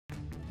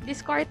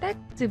Diskartech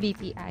to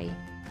BPI.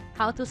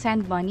 How to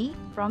send money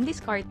from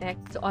Diskartech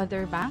to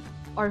other bank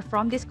or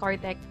from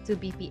Diskartech to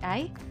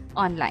BPI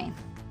online.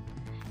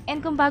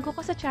 And kung bago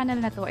ka sa channel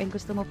na to and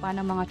gusto mo pa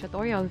ng mga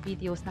tutorial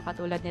videos na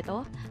katulad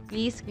nito,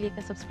 please click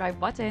the subscribe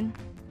button.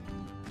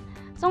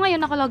 So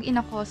ngayon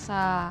nakalogin ako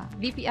sa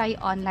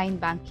BPI Online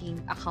Banking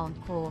Account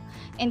ko.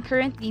 And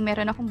currently,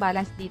 meron akong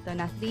balance dito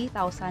na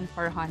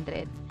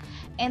 3,400.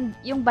 And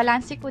yung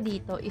balance ko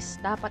dito is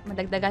dapat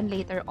madagdagan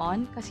later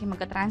on kasi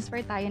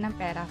magka-transfer tayo ng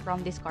pera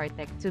from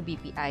Diskartech to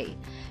BPI.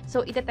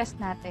 So itetest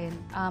natin,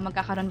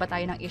 magkakaroon ba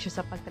tayo ng issue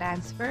sa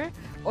pag-transfer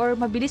or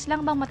mabilis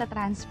lang bang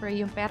matatransfer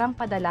yung perang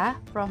padala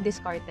from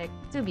Diskartech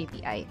to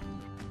BPI.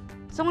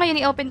 So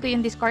ngayon i-open ko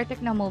yung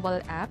Diskartech na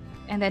mobile app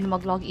and then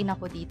mag-login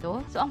ako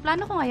dito. So ang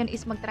plano ko ngayon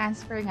is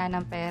mag-transfer nga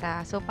ng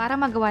pera. So para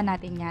magawa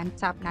natin yan,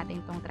 tap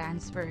natin itong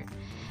transfer.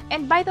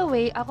 And by the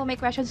way, ako may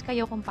questions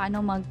kayo kung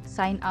paano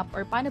mag-sign up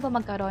or paano ba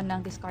magkaroon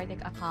ng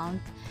Diskartech account.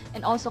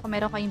 And also kung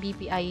meron kayong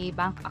BPI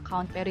bank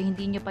account pero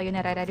hindi nyo pa yun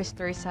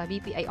nare-register sa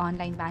BPI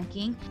Online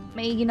Banking,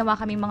 may ginawa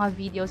kami mga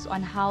videos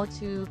on how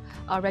to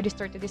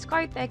register to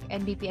Diskartech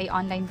and BPI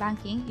Online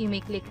Banking. You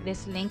may click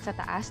this link sa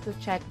taas to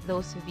check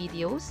those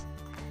videos.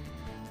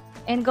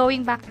 And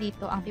going back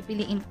dito, ang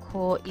pipiliin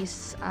ko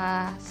is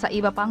sa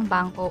iba pang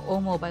bangko o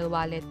mobile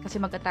wallet kasi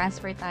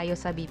magka-transfer tayo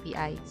sa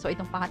BPI. So,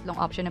 itong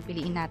pangatlong option na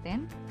piliin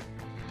natin.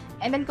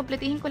 And then,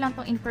 kumpletuhin ko lang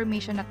tong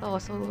information na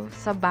to. So,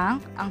 sa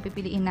bank, ang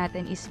pipiliin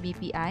natin is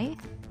BPI.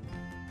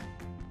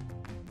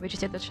 Which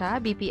is ito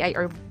siya, BPI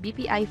or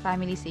BPI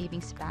Family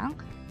Savings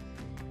Bank.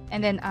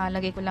 And then,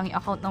 lagay ko lang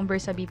yung account number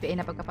sa BPI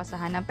na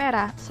pagkapasahan ng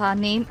pera. Sa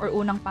name or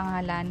unang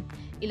pangalan,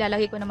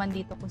 ilalagay ko naman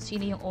dito kung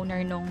sino yung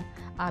owner nung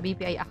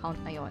BPI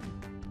account na yon.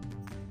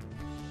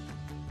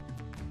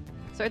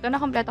 So, ito na,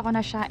 kompleto ko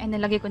na siya and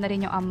nilagay ko na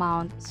rin yung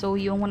amount. So,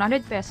 yung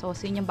 100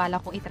 pesos, yun yung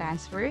bala kong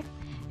i-transfer.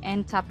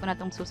 And tap ko na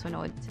itong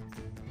susunod.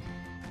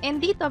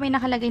 And dito, may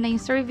nakalagay na yung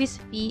service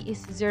fee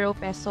is 0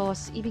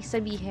 pesos. Ibig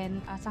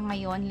sabihin, sa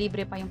ngayon,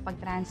 libre pa yung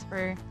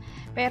pag-transfer.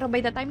 Pero by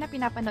the time na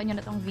pinapanood nyo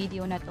na itong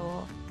video na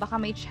to, baka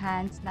may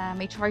chance na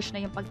may charge na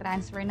yung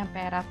pag-transfer ng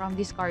pera from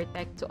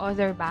Diskartech to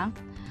other bank.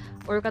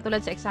 Or katulad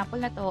sa example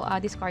na to,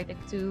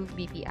 Diskartech to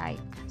BPI.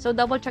 So,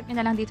 double check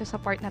nyo na lang dito sa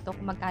part na to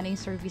kung magkano yung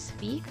service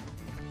fee.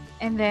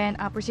 And then,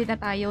 proceed na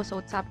tayo.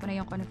 So, tap ko na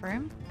yung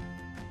confirm.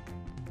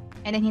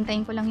 And then,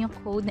 hintayin ko lang yung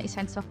code na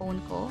isend sa phone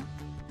ko.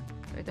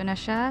 So, ito na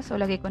siya. So,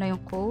 lagay ko na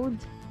yung code.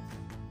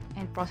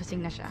 And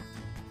processing na siya.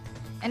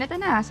 And ito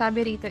na,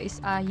 sabi rito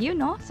is,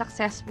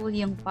 successful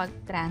yung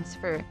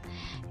pag-transfer.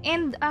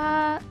 And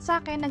sa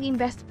akin, naging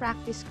best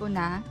practice ko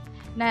na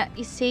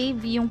i-save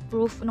yung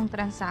proof ng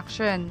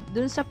transaction.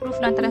 Dun sa proof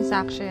ng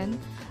transaction,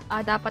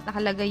 dapat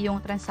nakalagay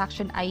yung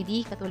transaction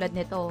ID katulad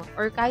nito.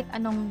 Or kahit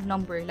anong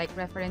number, like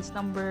reference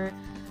number,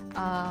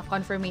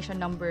 confirmation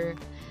number.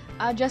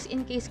 Just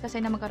in case kasi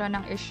na magkaroon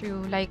ng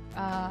issue, like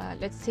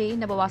let's say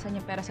nabawasan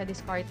yung pera sa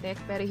Diskartech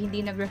pero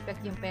hindi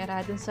nag-reflect yung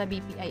pera dun sa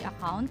BPI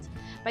account,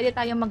 pwede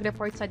tayong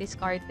mag-report sa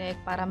Diskartech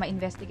para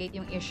ma-investigate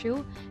yung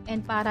issue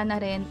and para na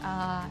rin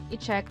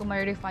i-check kung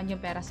may refund yung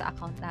pera sa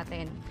account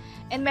natin.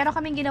 And meron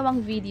kaming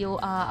ginawang video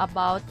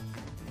about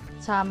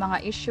sa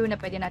mga issue na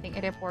pwede nating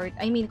i-report.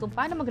 I mean, kung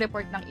paano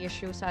mag-report ng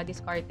issue sa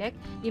Diskartech,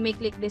 you may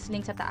click this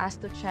link sa taas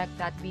to check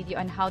that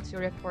video on how to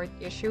report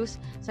issues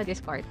sa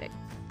Diskartech.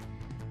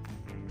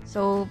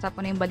 So, tap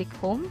ko na yung balik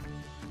home.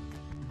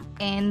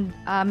 And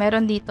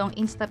meron ditong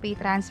InstaPay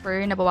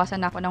transfer.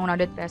 Nabawasan na ako ng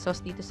 100 pesos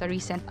dito sa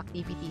recent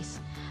activities.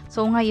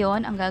 So,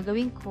 ngayon, ang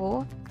gagawin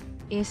ko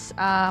is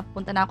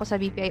punta na ako sa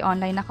BPI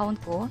online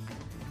account ko.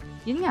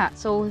 Yun nga.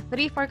 So,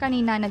 3,400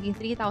 kanina, naging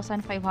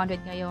 3,500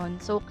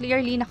 ngayon. So,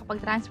 clearly,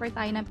 nakapag-transfer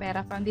tayo ng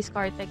pera from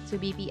Diskartech to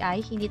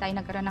BPI. Hindi tayo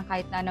nagkaroon ng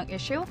kahit na anong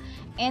issue.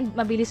 And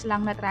mabilis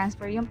lang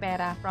na-transfer yung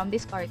pera from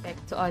Diskartech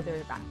to other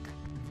bank.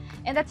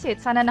 And that's it.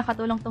 Sana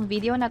nakatulong tong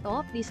video na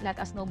to. Please let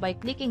us know by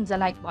clicking the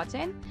like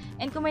button.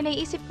 And kung may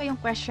naiisip kayong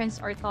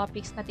questions or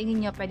topics na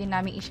tingin nyo pwede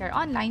namin i-share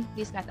online,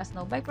 please let us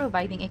know by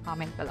providing a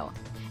comment below.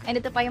 And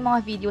ito pa yung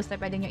mga videos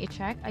na pwede nyo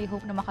i-check. I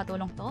hope na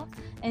makatulong to.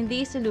 And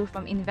this is Lou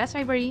from Invest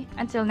Library.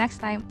 Until next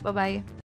time, bye-bye!